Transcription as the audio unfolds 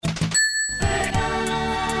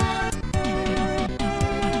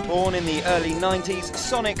in the early 90s,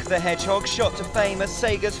 Sonic the Hedgehog shot to fame as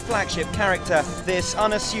Sega's flagship character. This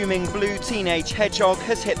unassuming blue teenage hedgehog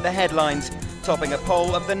has hit the headlines, topping a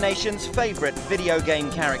poll of the nation's favourite video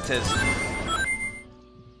game characters.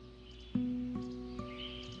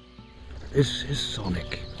 This is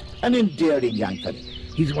Sonic. An endearing young fellow.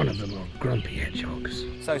 He's one of the more grumpy hedgehogs.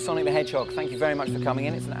 So, Sonic the Hedgehog, thank you very much for coming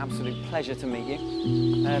in. It's an absolute pleasure to meet you.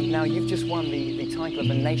 Now, you've just won the title of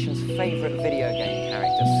the nation's favourite video game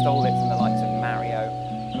character, stole it from the likes of Mario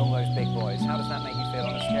and all those big boys. How does that make you feel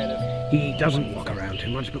on a scale of... He doesn't walk around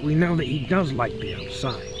too much, but we know that he does like the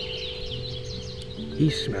outside. He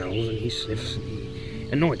smells and he sniffs and he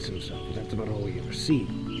annoys himself. That's about all we ever see.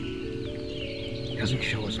 He doesn't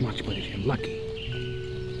show us much, but if you're lucky,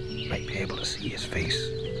 you might be able to see his face.